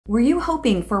Were you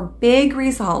hoping for big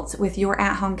results with your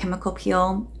at-home chemical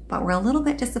peel, but were a little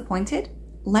bit disappointed?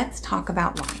 Let's talk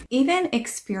about why. Even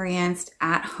experienced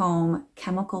at-home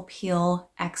chemical peel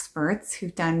experts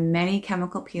who've done many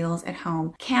chemical peels at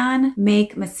home can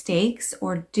make mistakes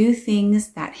or do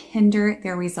things that hinder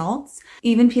their results.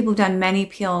 Even people who've done many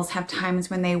peels have times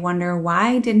when they wonder,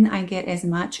 why didn't I get as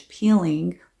much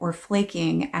peeling or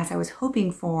flaking as I was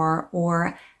hoping for,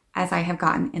 or as I have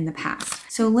gotten in the past.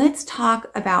 So let's talk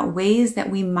about ways that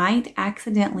we might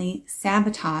accidentally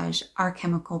sabotage our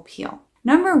chemical peel.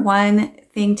 Number one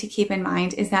thing to keep in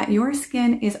mind is that your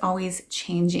skin is always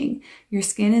changing. Your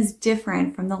skin is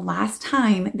different from the last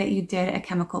time that you did a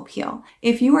chemical peel.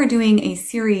 If you are doing a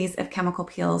series of chemical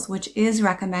peels, which is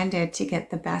recommended to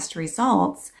get the best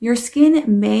results, your skin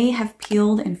may have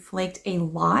peeled and flaked a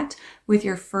lot with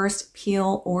your first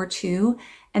peel or two.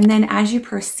 And then as you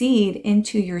proceed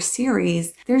into your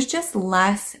series, there's just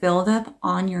less buildup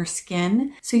on your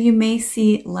skin. So you may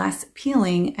see less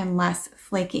peeling and less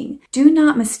flaking. Do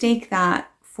not mistake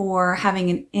that for having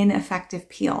an ineffective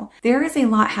peel. There is a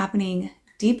lot happening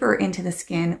deeper into the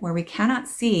skin where we cannot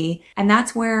see, and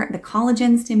that's where the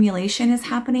collagen stimulation is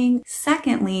happening.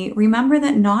 Secondly, remember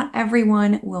that not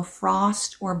everyone will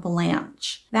frost or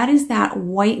blanch. That is that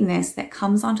whiteness that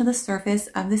comes onto the surface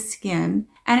of the skin,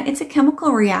 and it's a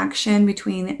chemical reaction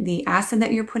between the acid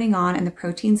that you're putting on and the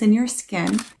proteins in your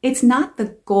skin. It's not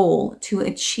the goal to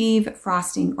achieve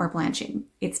frosting or blanching.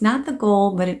 It's not the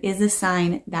goal, but it is a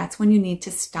sign that's when you need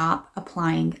to stop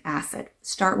applying acid.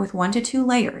 Start with 1 to 2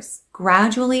 layers.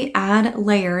 Gradually add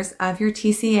layers of your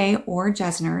TCA or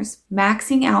Jesner's,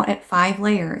 maxing out at 5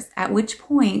 layers, at which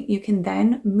point you can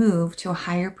then move to a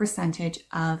higher percentage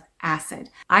of acid.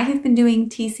 I have been doing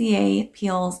TCA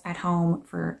peels at home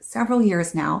for several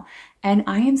years now, and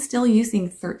I am still using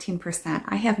 13%.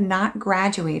 I have not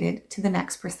graduated to the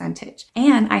next percentage,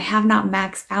 and I have not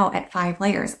maxed out at 5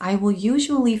 layers. I will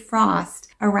usually frost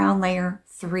around layer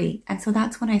 3, and so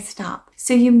that's when I stop.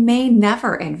 So you may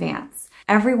never advance.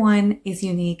 Everyone is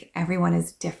unique. Everyone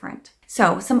is different.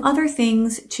 So some other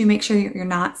things to make sure you're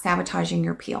not sabotaging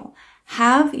your peel.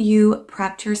 Have you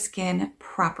prepped your skin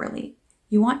properly?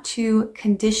 You want to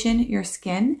condition your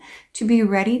skin to be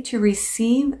ready to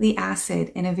receive the acid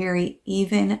in a very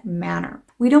even manner.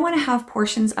 We don't want to have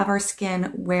portions of our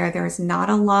skin where there's not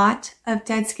a lot of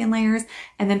dead skin layers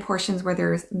and then portions where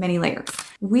there's many layers.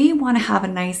 We want to have a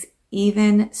nice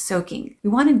even soaking. We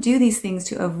want to do these things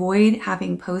to avoid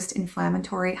having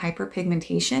post-inflammatory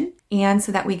hyperpigmentation and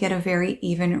so that we get a very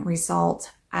even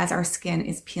result as our skin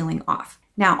is peeling off.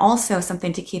 Now, also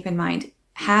something to keep in mind,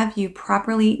 have you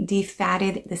properly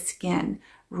defatted the skin,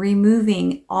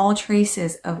 removing all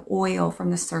traces of oil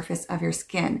from the surface of your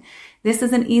skin? This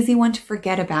is an easy one to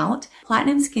forget about.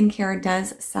 Platinum Skincare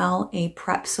does sell a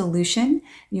prep solution.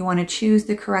 You want to choose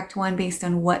the correct one based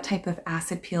on what type of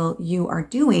acid peel you are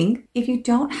doing. If you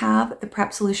don't have the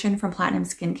prep solution from Platinum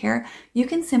Skincare, you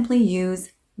can simply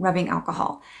use rubbing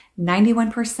alcohol.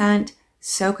 91%,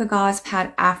 soak a gauze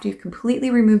pad after you've completely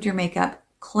removed your makeup,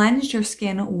 cleansed your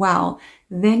skin well,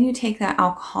 then you take that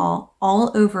alcohol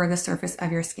all over the surface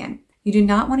of your skin. You do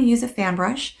not want to use a fan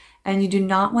brush, and you do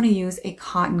not want to use a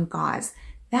cotton gauze.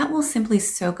 That will simply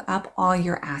soak up all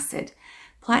your acid.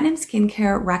 Platinum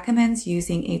Skincare recommends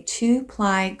using a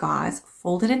 2-ply gauze,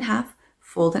 fold it in half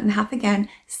again,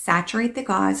 saturate the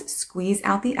gauze, squeeze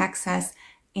out the excess,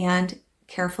 and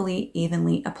carefully,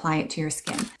 evenly apply it to your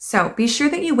skin. So be sure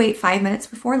that you wait 5 minutes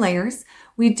before layers.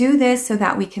 We do this so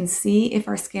that we can see if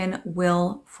our skin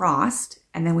will frost,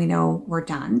 and then we know we're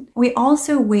done. We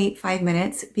also wait 5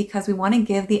 minutes because we want to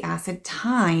give the acid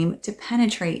time to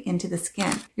penetrate into the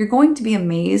skin. You're going to be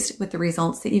amazed with the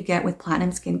results that you get with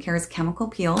Platinum Skincare's chemical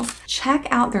peels. Check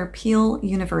out their Peel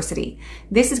University.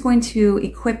 This is going to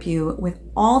equip you with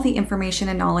all the information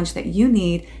and knowledge that you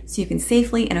need so you can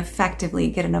safely and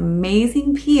effectively get an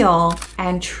amazing peel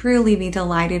and truly be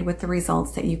delighted with the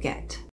results that you get.